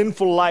death the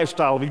sinful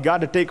lifestyle. We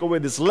got to take away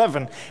this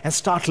leaven and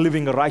start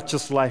living a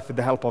righteous life with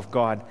the help of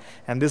God.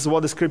 And this is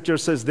what the scripture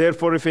says.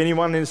 Therefore, if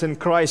anyone is in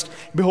Christ,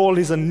 behold,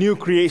 he's a new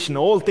creation.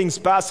 All things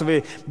pass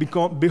away.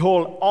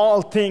 Behold,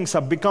 all things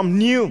have become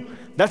new.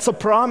 That's a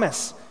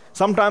promise.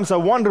 Sometimes I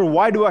wonder,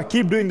 why do I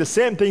keep doing the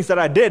same things that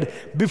I did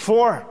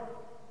before?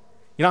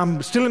 You know,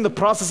 I'm still in the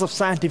process of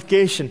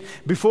sanctification.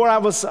 Before I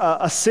was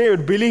a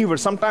saved believer,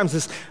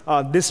 sometimes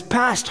this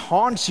past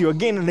haunts you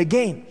again and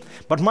again.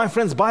 But my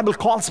friends, Bible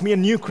calls me a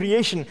new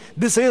creation.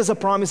 This is a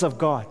promise of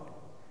God.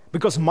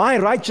 Because my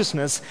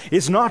righteousness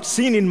is not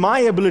seen in my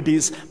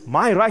abilities.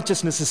 My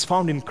righteousness is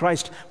found in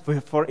Christ.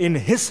 For in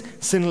his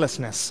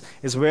sinlessness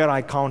is where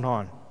I count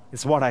on.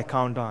 It's what I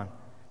count on.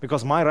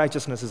 Because my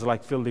righteousness is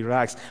like filthy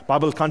rags.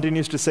 Bible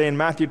continues to say in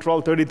Matthew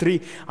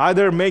 12:33,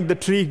 either make the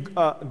tree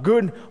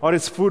good or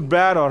its fruit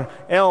bad, or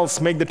else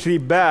make the tree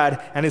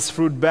bad and its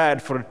fruit bad.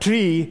 For a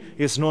tree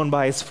is known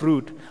by its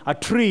fruit. A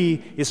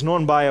tree is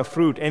known by a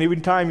fruit. And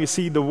every time you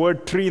see the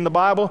word tree in the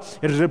Bible,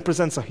 it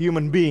represents a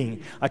human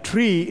being. A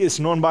tree is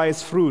known by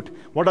its fruit.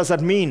 What does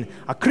that mean?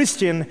 A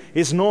Christian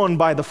is known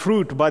by the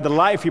fruit, by the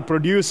life he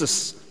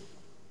produces.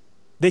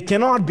 They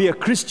cannot be a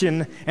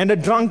Christian and a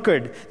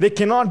drunkard. They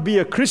cannot be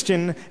a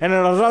Christian and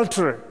an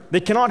adulterer. They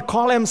cannot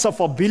call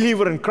himself a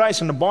believer in Christ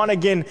and a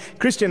born-again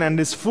Christian and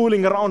is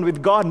fooling around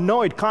with God.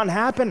 No, it can't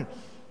happen.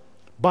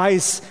 By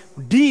his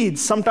deeds,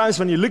 sometimes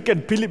when you look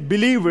at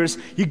believers,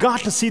 you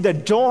got to see the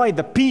joy,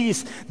 the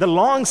peace, the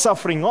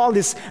long-suffering, all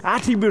these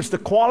attributes, the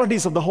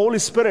qualities of the Holy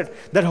Spirit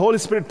that Holy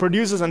Spirit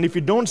produces. And if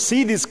you don't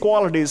see these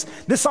qualities,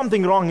 there's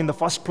something wrong in the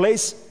first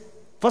place.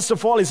 First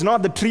of all, he's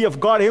not the tree of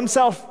God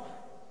himself.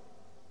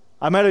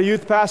 I met a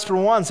youth pastor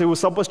once. He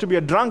was supposed to be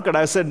a drunkard.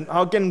 I said,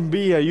 how can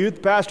be a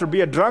youth pastor be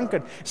a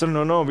drunkard? He said,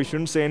 no, we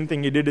shouldn't say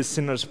anything. He did his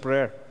sinner's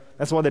prayer.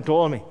 That's what they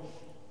told me.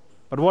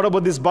 But what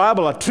about this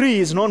Bible? A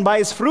tree is known by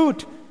its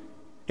fruit.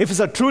 If he's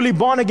a truly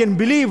born-again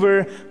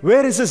believer,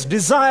 where is his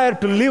desire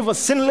to live a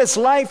sinless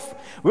life?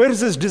 Where is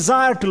his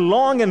desire to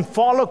long and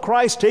follow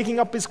Christ, taking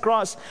up his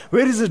cross?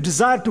 Where is his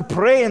desire to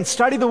pray and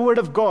study the Word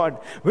of God?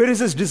 Where is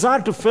his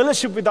desire to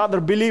fellowship with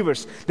other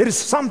believers? There is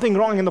something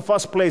wrong in the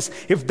first place.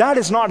 If that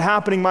is not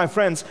happening, my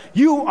friends,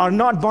 you are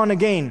not born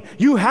again.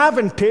 You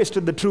haven't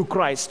tasted the true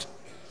Christ.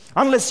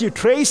 Unless you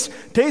taste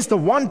the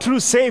one true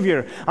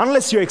Savior,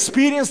 unless you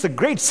experience the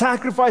great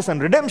sacrifice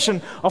and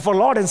redemption of our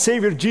Lord and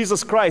Savior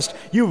Jesus Christ,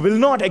 you will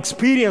not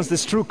experience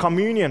this true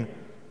communion.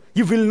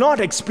 You will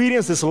not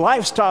experience this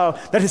lifestyle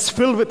that is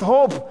filled with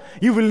hope.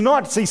 You will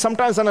not see,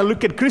 sometimes when I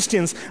look at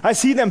Christians, I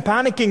see them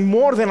panicking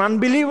more than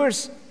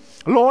unbelievers.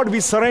 Lord, we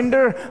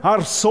surrender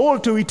our soul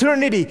to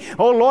eternity.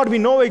 Oh Lord, we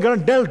know we're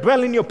going to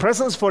dwell in your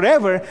presence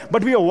forever,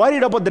 but we are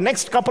worried about the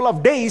next couple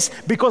of days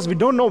because we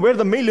don't know where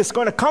the meal is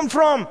going to come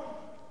from.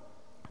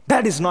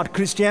 That is not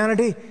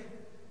Christianity.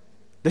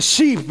 The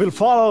sheep will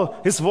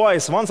follow his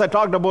voice. Once I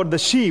talked about the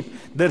sheep.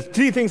 There are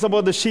three things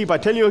about the sheep. I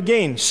tell you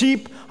again,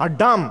 sheep are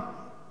dumb.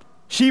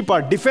 Sheep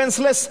are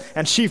defenseless,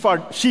 and sheep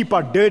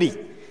are dirty.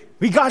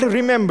 We got to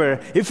remember,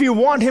 if we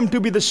want him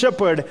to be the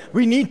shepherd,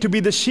 we need to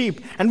be the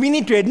sheep. And we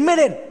need to admit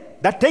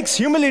it. That takes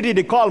humility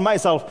to call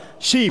myself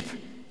sheep.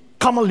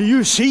 Kamal,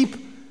 you sheep?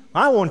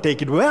 I won't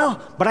take it well,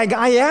 but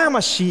I am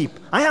a sheep.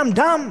 I am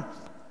dumb.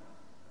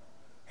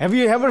 Have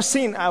you ever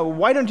seen,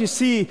 why don't you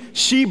see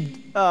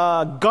sheep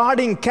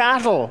guarding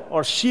cattle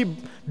or sheep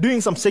doing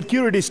some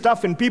security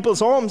stuff in people's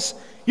homes?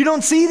 You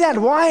don't see that.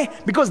 Why?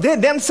 Because they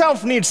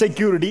themselves need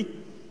security.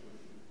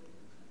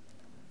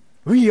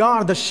 We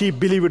are the sheep,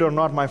 believe it or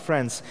not, my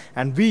friends,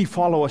 and we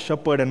follow a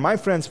shepherd. And my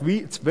friends,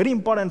 it's very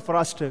important for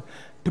us to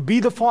be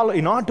the follower.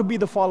 In order to be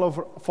the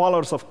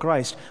followers of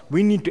Christ,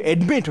 we need to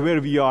admit where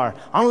we are.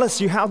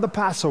 Unless you have the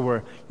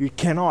Passover, you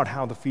cannot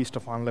have the Feast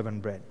of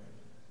Unleavened Bread.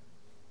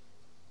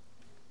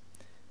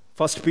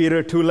 1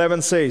 Peter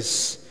 2:11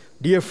 says,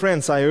 "Dear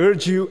friends, I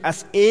urge you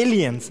as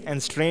aliens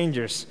and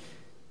strangers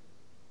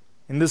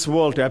in this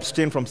world to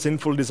abstain from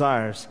sinful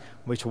desires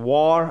which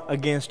war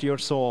against your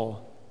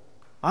soul."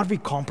 Are we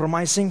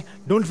compromising?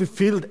 Don't we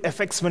feel the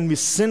effects when we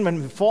sin,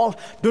 when we fall?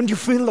 Don't you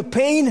feel the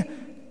pain?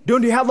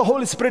 Don't you have the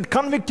Holy Spirit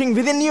convicting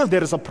within you?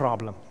 There is a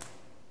problem.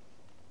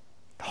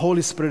 The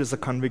Holy Spirit is a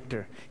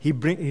convictor. He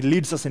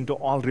leads us into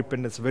all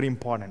repentance. Very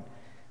important.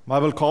 The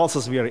Bible calls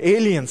us, we are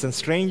aliens and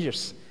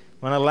strangers.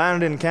 When I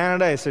landed in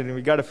Canada, I said,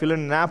 we got to fill in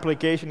an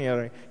application.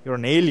 You're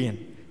an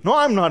alien. No,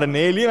 I'm not an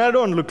alien. I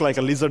don't look like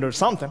a lizard or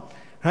something.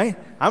 Right?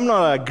 I'm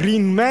not a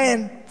green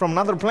man from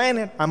another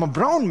planet. I'm a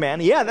brown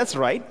man. Yeah, that's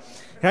right.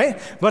 Right?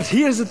 But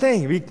here's the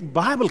thing. The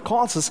Bible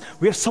calls us,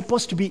 we are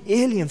supposed to be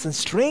aliens and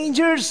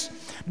strangers.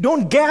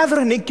 Don't gather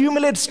and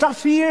accumulate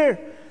stuff here.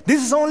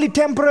 This is only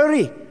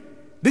temporary.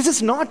 This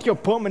is not your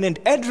permanent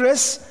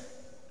address.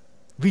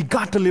 We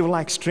got to live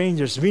like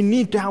strangers. We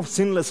need to have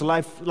sinless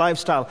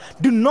lifestyle.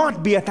 Do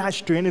not be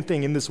attached to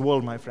anything in this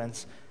world, my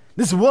friends.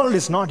 This world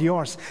is not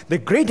yours. The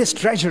greatest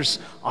treasures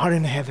are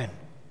in heaven.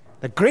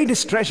 The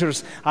greatest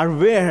treasures are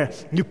where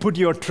you put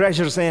your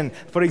treasures in.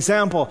 For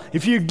example,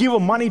 if you give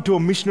money to a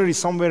missionary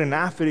somewhere in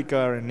Africa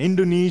or in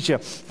Indonesia,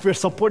 if you're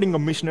supporting a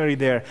missionary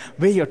there,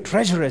 where your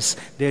treasure is,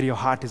 there your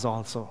heart is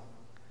also.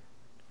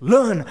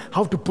 Learn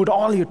how to put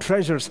all your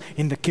treasures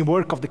in the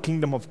work of the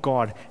kingdom of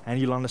God, and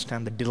you'll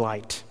understand the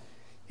delight.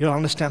 You'll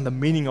understand the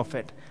meaning of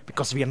it,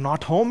 because we are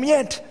not home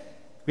yet.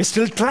 We're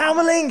still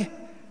traveling,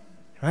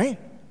 right?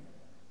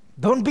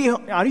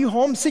 Are you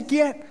homesick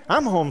yet?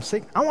 I'm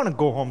homesick. I want to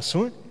go home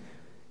soon.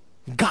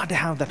 Got to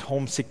have that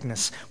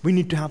homesickness. We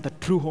need to have that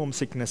true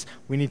homesickness.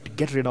 We need to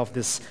get rid of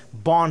this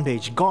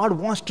bondage. God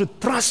wants to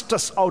thrust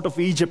us out of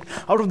Egypt,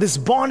 out of this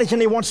bondage,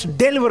 and He wants to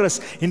deliver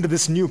us into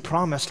this new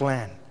promised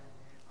land.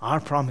 Our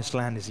promised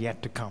land is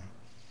yet to come,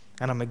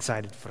 and I'm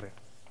excited for it.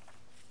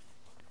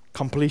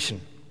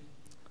 Completion.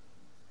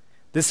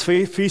 This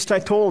feast, I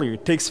told you,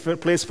 it takes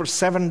place for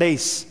 7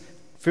 days,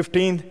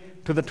 15th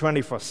to the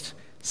 21st,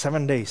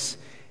 7 days.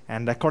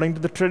 And according to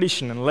the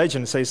tradition and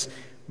legend, it says,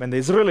 when the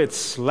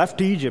Israelites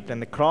left Egypt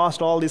and they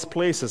crossed all these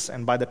places,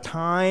 and by the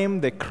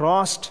time they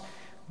crossed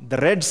the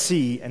Red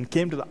Sea and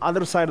came to the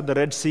other side of the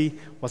Red Sea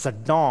was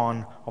at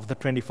dawn of the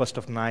 21st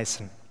of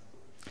Nisan.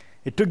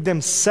 It took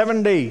them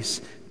 7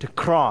 days to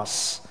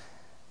cross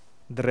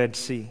the Red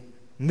Sea.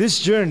 In this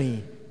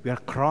journey, we are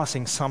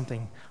crossing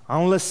something.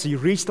 Unless you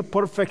reach the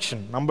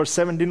perfection, number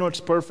 7 denotes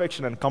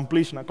perfection and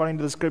completion according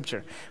to the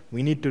scripture.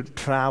 We need to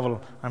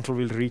travel until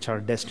we'll reach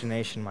our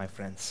destination, my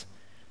friends.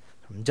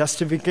 From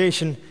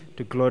justification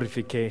to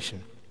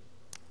glorification.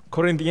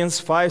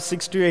 Corinthians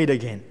 5:6-8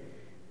 again.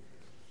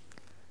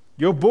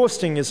 Your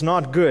boasting is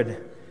not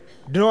good.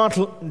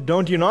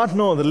 Don't you not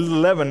know the little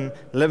leaven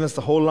leavens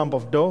the whole lump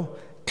of dough?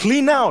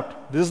 Clean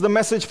out. This is the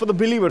message for the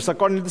believers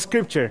according to the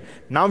scripture.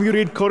 Now you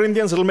read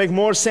Corinthians, it'll make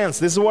more sense.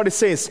 This is what it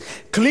says.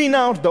 Clean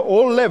out the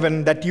old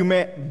leaven that you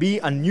may be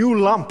a new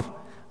lump.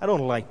 I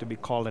don't like to be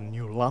called a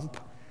new lump,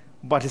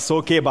 but it's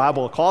okay.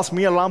 Bible calls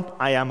me a lump,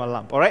 I am a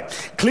lump. All right?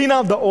 Clean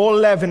out the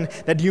old leaven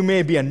that you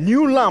may be a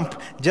new lump,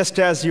 just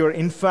as you're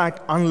in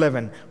fact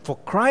unleavened. For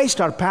Christ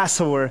our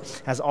Passover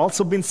has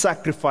also been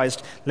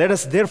sacrificed. Let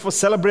us therefore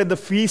celebrate the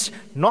feast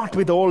not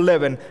with the old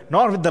leaven,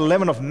 nor with the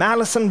leaven of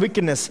malice and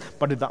wickedness,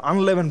 but with the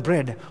unleavened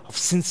bread of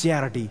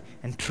sincerity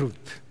and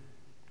truth.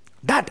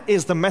 That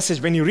is the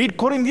message. When you read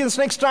Corinthians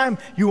next time,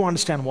 you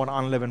understand what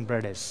unleavened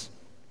bread is.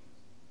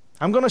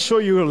 I'm going to show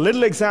you a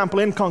little example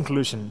in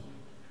conclusion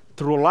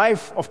through a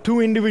life of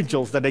 2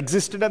 individuals that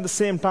existed at the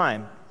same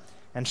time,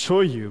 and show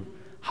you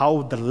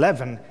how the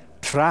leaven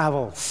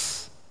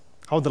travels,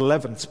 how the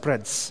leaven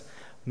spreads.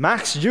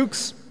 Max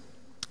Jukes,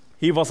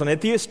 he was an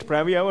atheist.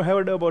 Have you ever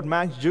heard about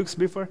Max Jukes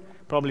before?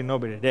 Probably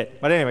nobody did.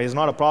 But anyway, he's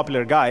not a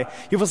popular guy.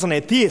 He was an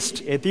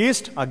atheist.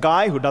 Atheist, a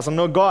guy who doesn't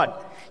know God.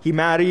 He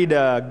married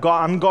an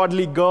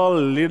ungodly girl,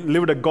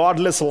 lived a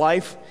godless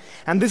life.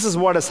 And this is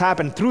what has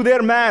happened. Through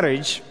their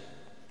marriage,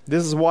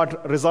 this is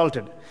what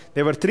resulted.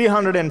 There were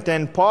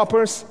 310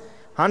 paupers,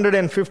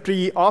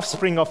 150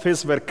 offspring of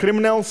his were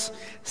criminals,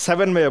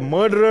 7 were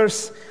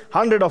murderers,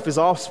 100 of his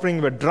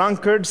offspring were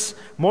drunkards,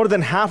 more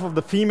than half of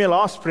the female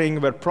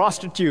offspring were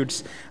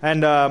prostitutes,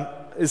 and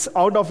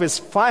out of his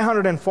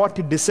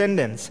 540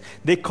 descendants,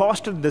 they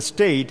costed the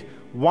state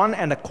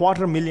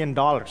 $1.25 million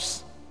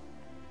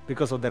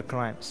because of their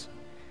crimes.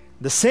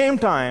 The same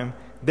time,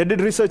 they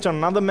did research on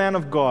another man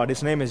of God.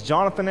 His name is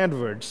Jonathan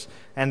Edwards,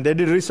 and they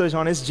did research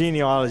on his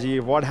genealogy,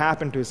 what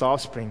happened to his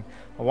offspring.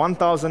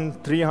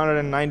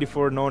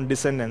 1,394 known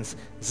descendants.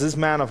 This is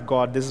man of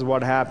God. This is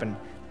what happened.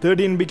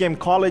 13 became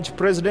college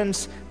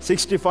presidents,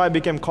 65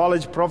 became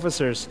college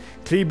professors,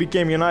 3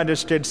 became United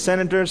States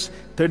senators,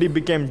 30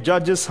 became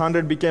judges,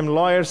 100 became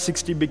lawyers,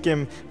 60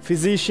 became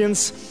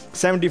physicians,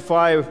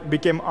 75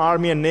 became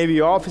Army and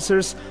Navy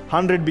officers,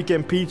 100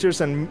 became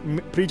preachers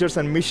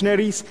and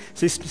missionaries,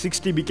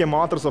 60 became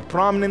authors of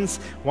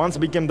prominence, once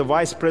became the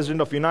Vice President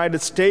of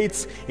United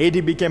States, 80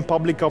 became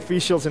public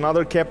officials in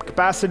other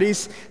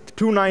capacities,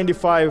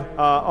 295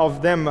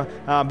 of them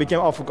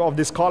of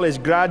these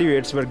college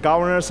graduates were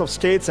governors of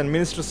states and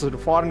ministers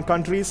of foreign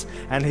countries,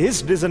 and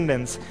his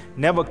descendants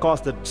never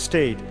cost the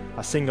state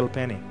a single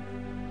penny.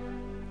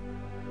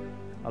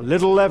 A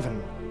little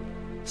leaven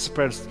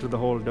spreads to the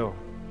whole dough.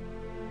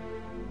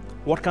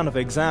 What kind of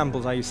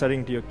examples are you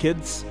setting to your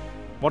kids?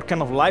 What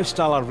kind of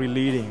lifestyle are we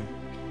leading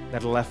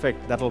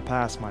that'll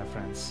pass, my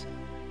friends?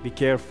 Be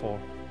careful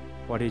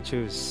what you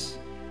choose.